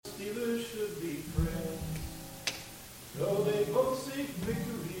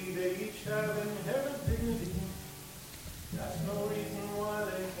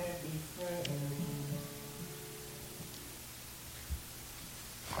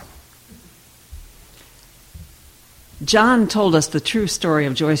John told us the true story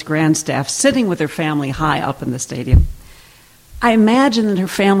of Joyce Grandstaff sitting with her family high up in the stadium. I imagine that her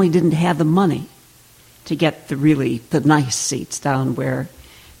family didn't have the money to get the nice seats down where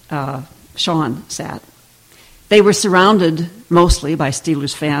Sean sat. They were surrounded mostly by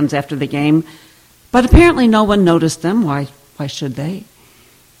Steelers fans after the game, but apparently no one noticed them. Why should they?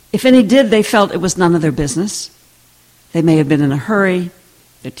 If any did, they felt it was none of their business. They may have been in a hurry.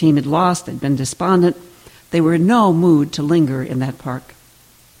 Their team had lost. They'd been despondent. They were in no mood to linger in that park.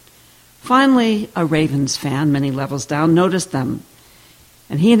 Finally, a Ravens fan, many levels down, noticed them,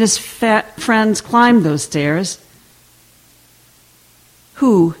 and he and his friends climbed those stairs.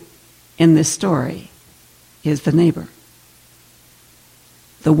 Who in this story is the neighbor?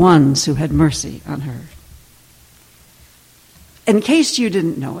 The ones who had mercy on her. In case you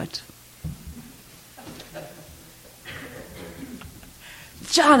didn't know it,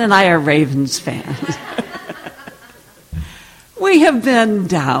 John and I are Ravens fans. We have been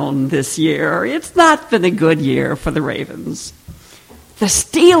down this year. It's not been a good year for the Ravens. The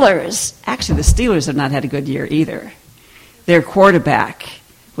Steelers have not had a good year either. Their quarterback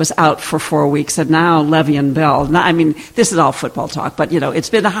was out for 4 weeks, and now Le'Veon Bell. Now, this is all football talk, but, it's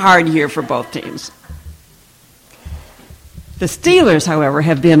been a hard year for both teams. The Steelers, however,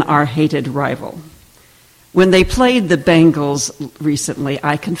 have been our hated rival. When they played the Bengals recently,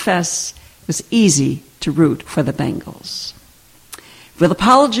 I confess it was easy to root for the Bengals. With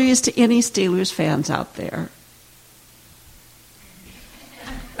apologies to any Steelers fans out there,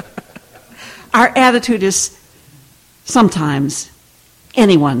 our attitude is sometimes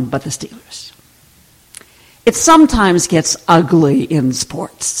anyone but the Steelers. It sometimes gets ugly in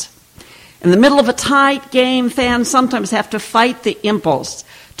sports. In the middle of a tight game, fans sometimes have to fight the impulse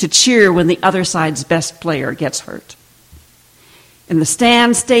to cheer when the other side's best player gets hurt. In the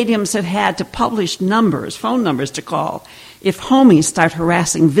stands, stadiums have had to publish phone numbers to call if homies start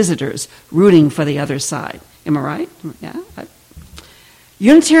harassing visitors rooting for the other side. Am I right? Yeah.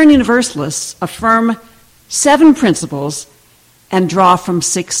 Unitarian Universalists affirm 7 principles and draw from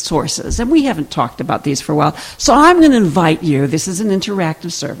 6 sources. And we haven't talked about these for a while. So I'm going to invite you, this is an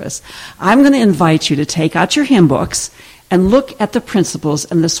interactive service, I'm going to invite you to take out your hymn books and look at the principles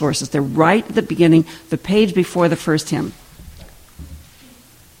and the sources. They're right at the beginning, the page before the first hymn.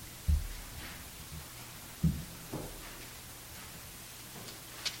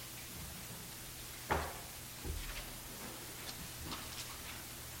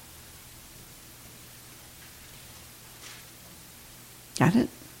 Got it?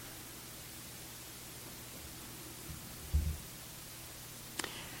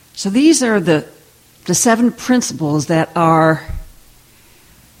 So these are the 7 principles that are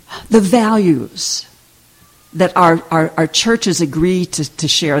the values that our churches agree to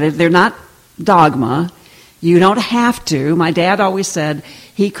share. They're not dogma. You don't have to. My dad always said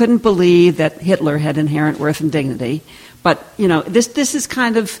he couldn't believe that Hitler had inherent worth and dignity. But, this is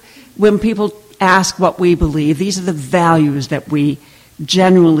kind of when people ask what we believe, these are the values that we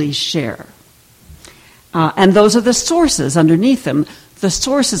generally share. And those are the sources underneath them, the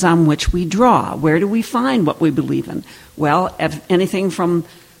sources on which we draw. Where do we find what we believe in? Well, anything from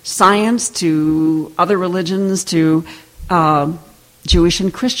science to other religions to Jewish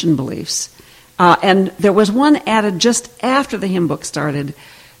and Christian beliefs. And there was one added just after the hymn book started,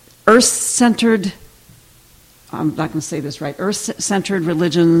 Earth-centered, I'm not going to say this right, Earth-centered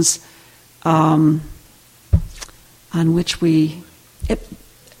religions on which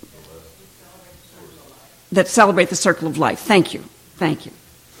that celebrate the circle of life. Thank you.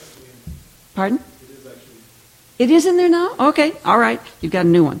 Pardon? It is in there now? Okay, all right. You've got a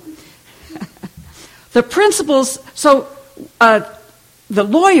new one. The principles, so the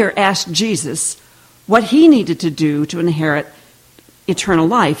lawyer asked Jesus what he needed to do to inherit eternal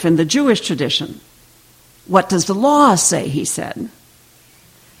life in the Jewish tradition. What does the law say, he said.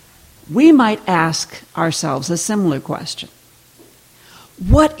 We might ask ourselves a similar question.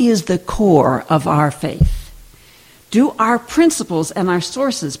 What is the core of our faith? Do our principles and our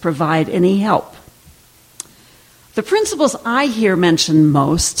sources provide any help? The principles I hear mentioned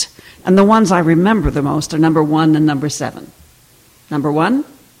most, and the ones I remember the most, are number 1 and number 7. Number 1?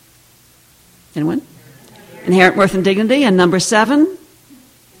 Anyone? Inherent worth and dignity. And number 7?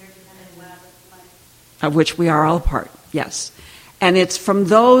 Of which we are all a part. Yes. And it's from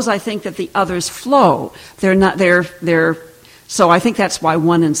those, I think, that the others flow. So I think that's why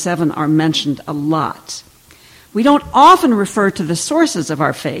 1 and 7 are mentioned a lot. We don't often refer to the sources of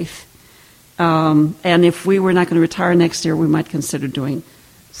our faith. And if we were not going to retire next year, we might consider doing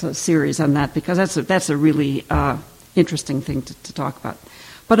a series on that, because that's a really interesting thing to talk about.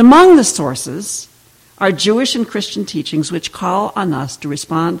 But among the sources are Jewish and Christian teachings which call on us to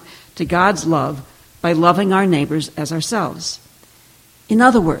respond to God's love by loving our neighbors as ourselves. In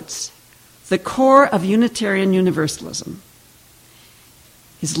other words, the core of Unitarian Universalism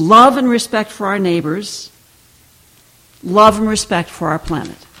is love and respect for our neighbors, love and respect for our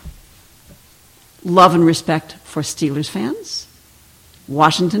planet, love and respect for Steelers fans,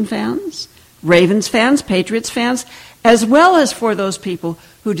 Washington fans, Ravens fans, Patriots fans, as well as for those people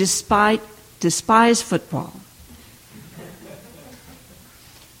who despise football.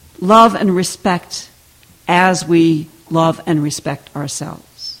 Love and respect as we love and respect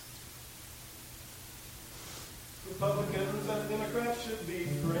ourselves. Republicans and Democrats should be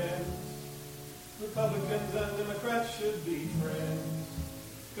friends. Republicans and Democrats should be friends.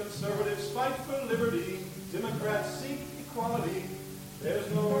 Conservatives fight for liberty. Democrats seek equality.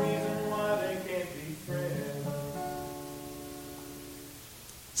 There's no reason why they can't be friends.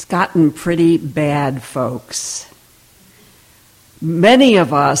 It's gotten pretty bad, folks. Many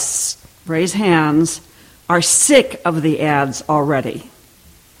of us, raise hands, are sick of the ads already.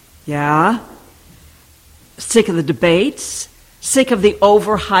 Yeah? Sick of the debates, sick of the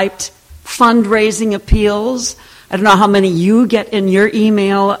overhyped fundraising appeals. I don't know how many you get in your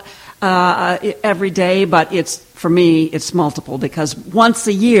email every day, but for me, it's multiple because once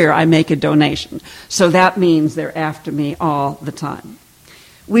a year I make a donation. So that means they're after me all the time.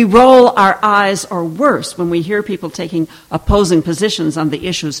 We roll our eyes, or worse, when we hear people taking opposing positions on the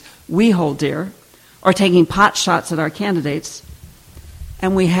issues we hold dear, or taking pot shots at our candidates.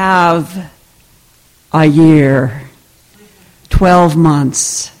 And we have a year, 12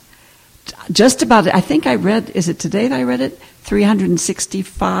 months, just about, I think I read, is it today that I read it?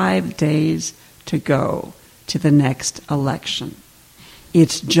 365 days to go to the next election.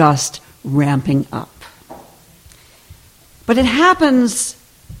 It's just ramping up. But it happens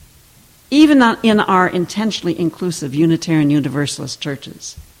even in our intentionally inclusive Unitarian Universalist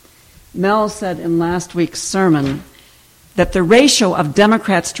churches. Mel said in last week's sermon that the ratio of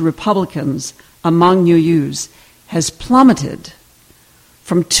Democrats to Republicans among UUs has plummeted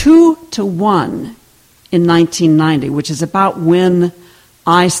from 2 to 1 in 1990, which is about when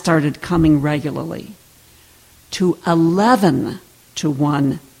I started coming regularly, to 11 to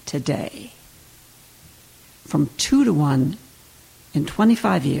 1 today. From 2 to 1 in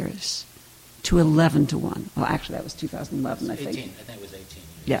 25 years to 11 to 1. Well, actually, that was 2011, I think. 18. I think it was 18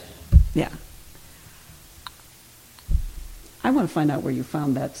 Yeah, years. yeah. I want to find out where you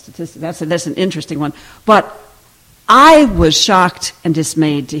found that statistic. That's an interesting one. But I was shocked and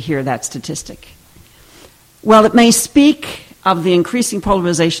dismayed to hear that statistic. Well, it may speak of the increasing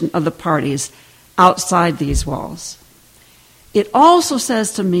polarization of the parties outside these walls. It also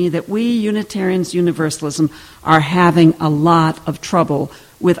says to me that we Unitarians, Universalism, are having a lot of trouble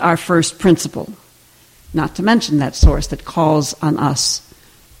with our first principle, not to mention that source that calls on us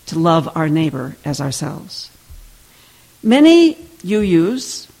to love our neighbor as ourselves. Many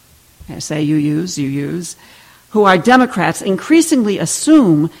UUs, I say UUs, who are Democrats increasingly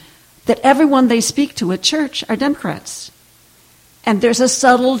assume that everyone they speak to at church are Democrats. And there's a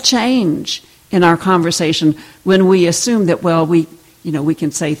subtle change in our conversation when we assume that, well, we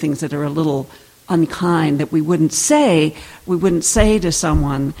can say things that are a little unkind that we wouldn't say to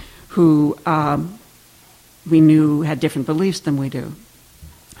someone who we knew had different beliefs than we do.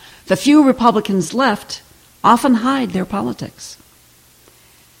 The few Republicans left often hide their politics.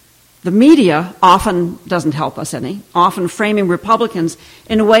 The media often doesn't help us any, often framing Republicans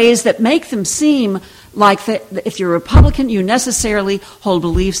in ways that make them seem like that if you're a Republican, you necessarily hold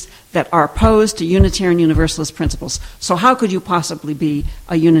beliefs that are opposed to Unitarian Universalist principles. So how could you possibly be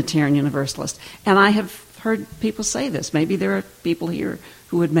a Unitarian Universalist? And I have heard people say this. Maybe there are people here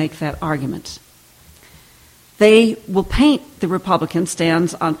who would make that argument. They will paint the Republican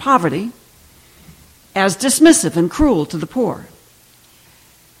stance on poverty as dismissive and cruel to the poor.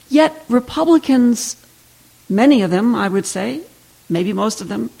 Yet Republicans, many of them, I would say, maybe most of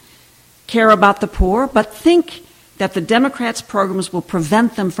them, care about the poor, but think that the Democrats' programs will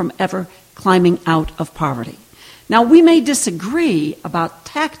prevent them from ever climbing out of poverty. Now, we may disagree about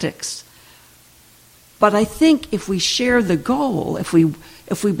tactics, but I think if we share the goal, if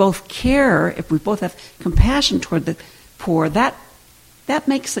we both care, if we both have compassion toward the poor, that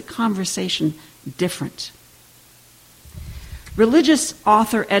makes the conversation different. Religious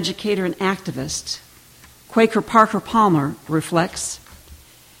author, educator, and activist Quaker Parker Palmer reflects,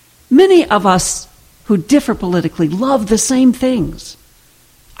 many of us who differ politically love the same things.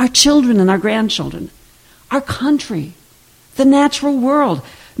 Our children and our grandchildren, our country, the natural world.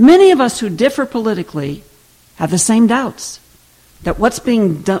 Many of us who differ politically have the same doubts that what's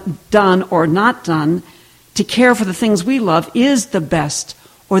being done or not done to care for the things we love is the best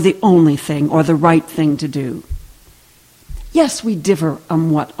or the only thing or the right thing to do. Yes, we differ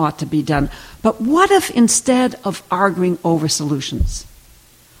on what ought to be done, but what if instead of arguing over solutions,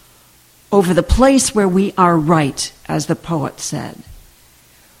 over the place where we are right, as the poet said,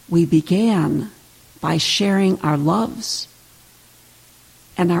 we began by sharing our loves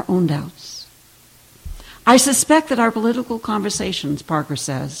and our own doubts? I suspect that our political conversations, Parker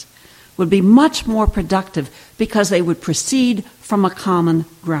says, would be much more productive because they would proceed from a common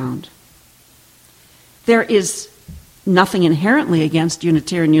ground. There is nothing inherently against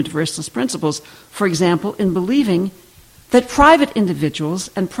Unitarian Universalist principles, for example, in believing that private individuals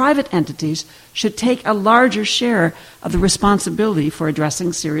and private entities should take a larger share of the responsibility for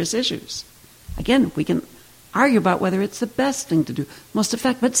addressing serious issues. Again, we can argue about whether it's the best thing to do, most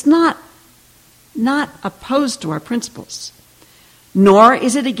effective, but it's not opposed to our principles. Nor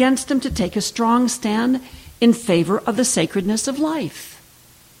is it against them to take a strong stand in favor of the sacredness of life.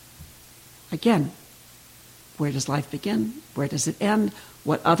 Again, where does life begin? Where does it end?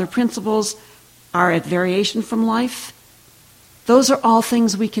 What other principles are at variation from life? Those are all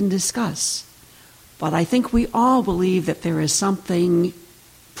things we can discuss. But I think we all believe that there is something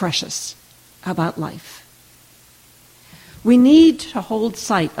precious about life. We need to hold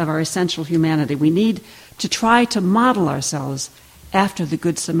sight of our essential humanity. We need to try to model ourselves after the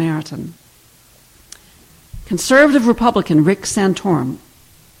Good Samaritan. Conservative Republican Rick Santorum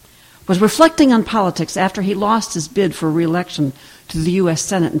was reflecting on politics after he lost his bid for re-election to the U.S.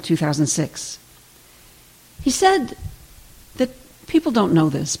 Senate in 2006. He said that people don't know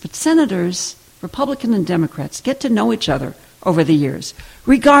this, but senators, Republican and Democrats, get to know each other over the years,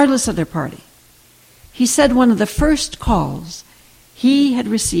 regardless of their party. He said one of the first calls he had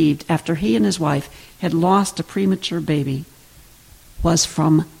received after he and his wife had lost a premature baby was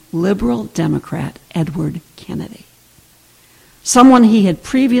from liberal Democrat Edward Kennedy, someone he had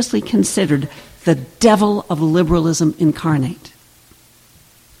previously considered the devil of liberalism incarnate.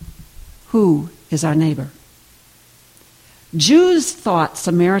 Who is our neighbor? Jews thought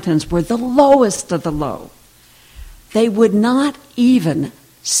Samaritans were the lowest of the low. They would not even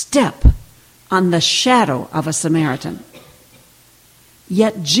step on the shadow of a Samaritan.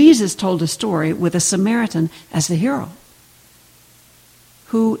 Yet Jesus told a story with a Samaritan as the hero.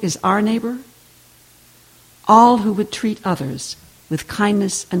 Who is our neighbor? All who would treat others with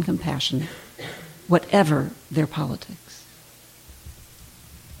kindness and compassion, whatever their politics.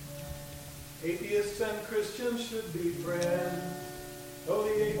 Atheists and Christians should be friends. Oh,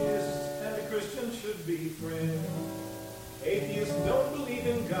 the atheists and the Christians should be friends. Atheists don't believe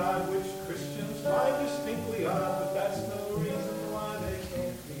in God, which Christians find distinctly odd, but that's no reason why they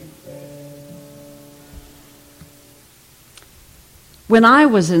can't be friends. When I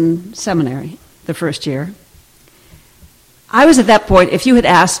was in seminary the first year, I was at that point, if you had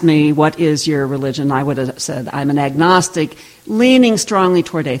asked me, what is your religion, I would have said, I'm an agnostic, leaning strongly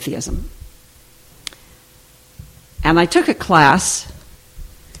toward atheism. And I took a class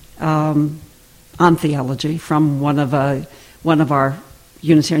on theology from one of our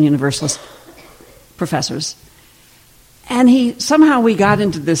Unitarian Universalist professors. And we got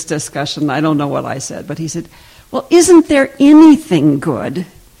into this discussion, I don't know what I said, but he said, well, isn't there anything good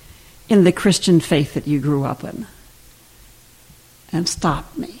in the Christian faith that you grew up in? And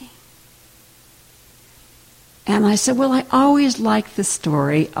stopped me. And I said, well, I always liked the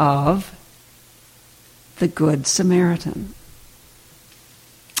story of the Good Samaritan.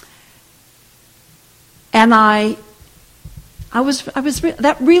 And that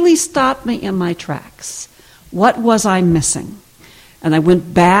really stopped me in my tracks. What was I missing? And I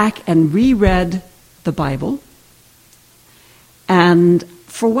went back and reread the Bible. And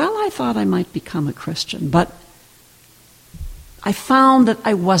for a while I thought I might become a Christian, but I found that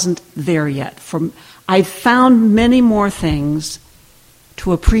I wasn't there yet. I found many more things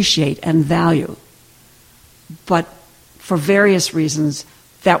to appreciate and value. But for various reasons,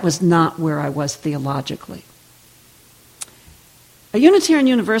 that was not where I was theologically. A Unitarian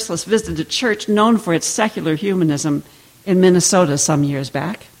Universalist visited a church known for its secular humanism in Minnesota some years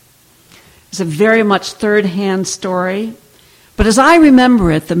back. It's a very much third-hand story. But as I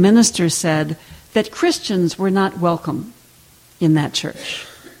remember it, the minister said that Christians were not welcome in that church.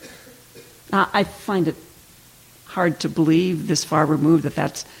 Now, I find it hard to believe this far removed that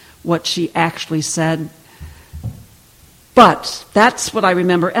that's what she actually said. But that's what I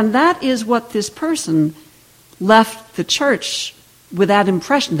remember. And that is what this person left the church with, that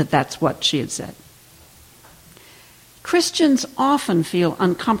impression that that's what she had said. Christians often feel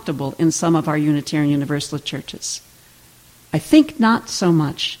uncomfortable in some of our Unitarian Universalist churches. I think not so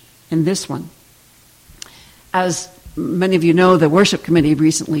much in this one. As many of you know, the worship committee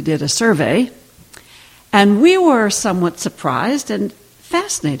recently did a survey, and we were somewhat surprised and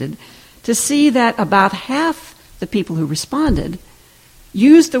fascinated to see that about half the people who responded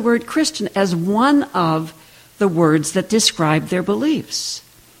used the word Christian as one of the words that describe their beliefs.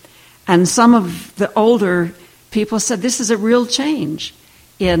 And some of the older people said this is a real change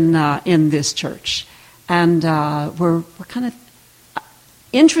in this church. And we're kind of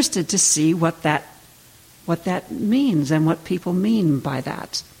interested to see what that means and what people mean by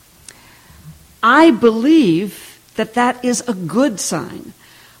that. I believe that is a good sign.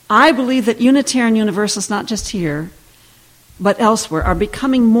 I believe that Unitarian Universalists, not just here, but elsewhere, are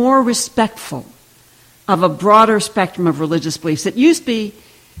becoming more respectful of a broader spectrum of religious beliefs. It used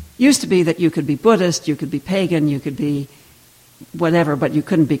to be that you could be Buddhist, you could be pagan, you could be whatever, but you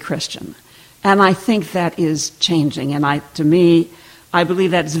couldn't be Christian. And I think that is changing. And I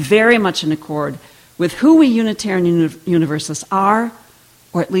believe that is very much in accord with who we Unitarian Universalists are,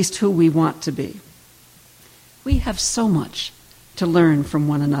 or at least who we want to be. We have so much to learn from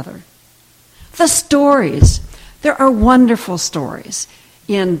one another. The stories. There are wonderful stories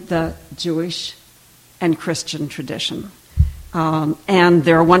in the Jewish and Christian tradition. And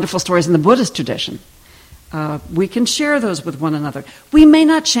there are wonderful stories in the Buddhist tradition. We can share those with one another. We may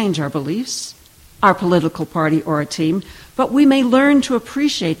not change our beliefs, our political party or a team, but we may learn to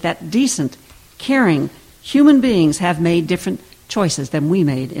appreciate that decent, caring human beings have made different choices than we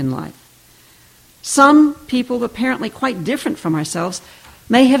made in life. Some people, apparently quite different from ourselves,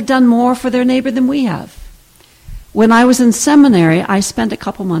 may have done more for their neighbor than we have. When I was in seminary, I spent a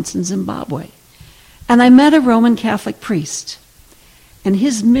couple months in Zimbabwe, and I met a Roman Catholic priest. And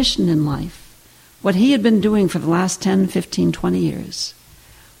his mission in life, what he had been doing for the last 10, 15, 20 years,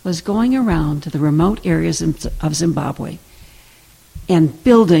 was going around to the remote areas of Zimbabwe and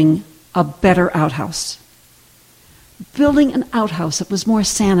building a better outhouse. Building an outhouse that was more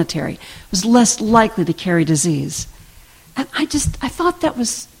sanitary, was less likely to carry disease. And I thought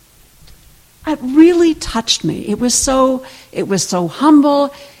it really touched me. It was so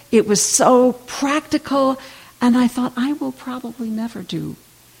humble, it was so practical, and I thought I will probably never do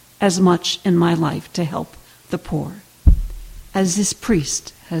as much in my life to help the poor as this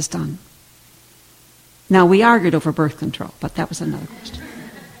priest has done. Now, we argued over birth control, but that was another question.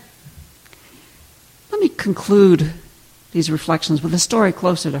 Let me conclude these reflections with a story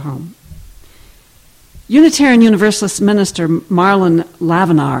closer to home. Unitarian Universalist minister Marlon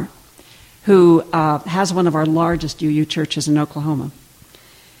Lavenar, who has one of our largest UU churches in Oklahoma,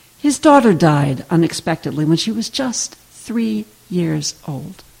 his daughter died unexpectedly when she was just 3 years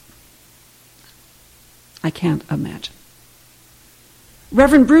old. I can't imagine.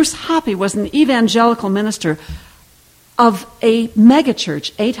 Reverend Bruce Hoppy was an evangelical minister of a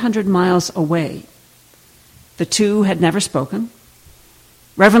megachurch 800 miles away. The two had never spoken.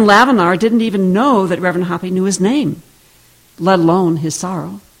 Reverend Lavenar didn't even know that Reverend Hoppy knew his name, let alone his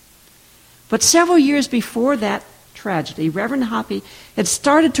sorrow. But several years before that tragedy, Reverend Hoppy had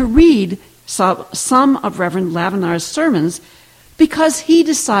started to read some of Reverend Lavenar's sermons because he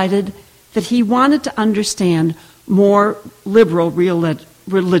decided that he wanted to understand more liberal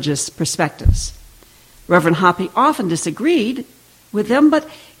religious perspectives. Reverend Hoppy often disagreed with them, but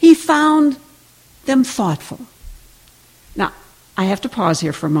he found them thoughtful. Now, I have to pause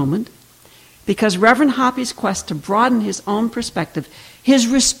here for a moment, because Reverend Hoppy's quest to broaden his own perspective, his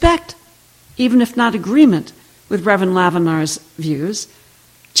respect, even if not agreement, with Reverend Lavenar's views,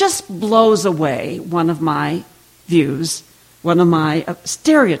 just blows away one of my views, one of my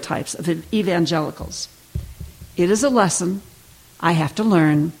stereotypes of evangelicals. It is a lesson I have to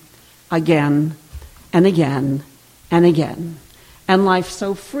learn again and again and again. And life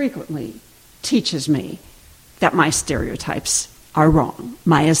so frequently teaches me that my stereotypes are wrong.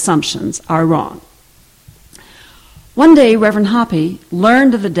 My assumptions are wrong. One day, Reverend Hoppy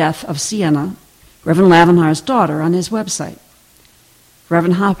learned of the death of Sienna, Reverend Lavenar's daughter, on his website.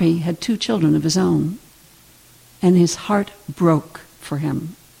 Reverend Hoppy had 2 children of his own, and his heart broke for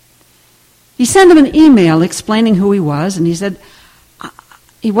him. He sent him an email explaining who he was, and he said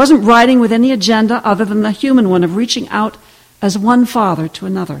he wasn't writing with any agenda other than the human one of reaching out as one father to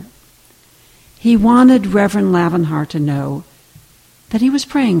another. He wanted Reverend Lavenar to know that he was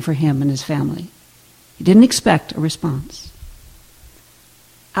praying for him and his family. He didn't expect a response.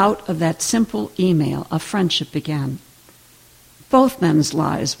 Out of that simple email, a friendship began. Both men's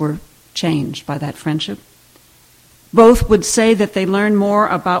lives were changed by that friendship. Both would say that they learned more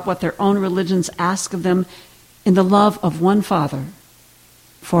about what their own religions ask of them in the love of one father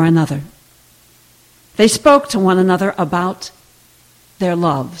for another. They spoke to one another about their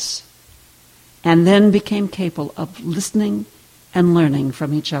loves. and then became capable of listening and learning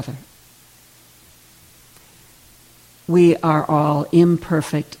from each other. We are all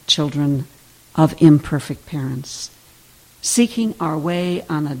imperfect children of imperfect parents, seeking our way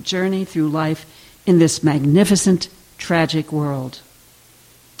on a journey through life in this magnificent, tragic world.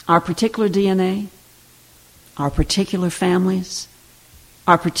 Our particular DNA, our particular families,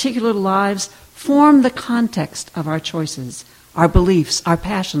 our particular lives form the context of our choices, our beliefs, our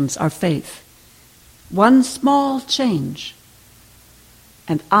passions, our faith. One small change,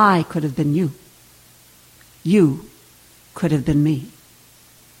 and I could have been you. You could have been me.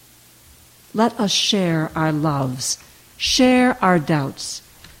 Let us share our loves, share our doubts.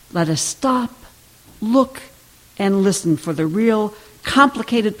 Let us stop, look, and listen for the real,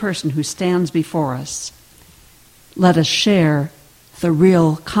 complicated person who stands before us. Let us share the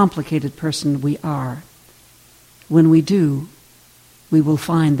real, complicated person we are. When we do, we will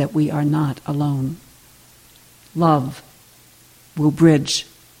find that we are not alone. Love will bridge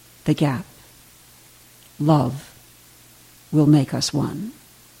the gap. Love will make us one.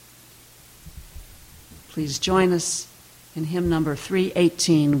 Please join us in hymn number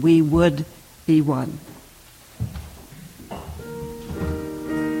 318, We Would Be One.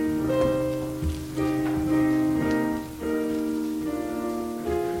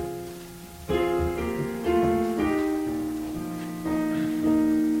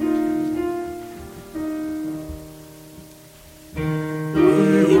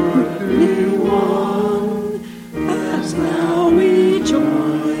 We would be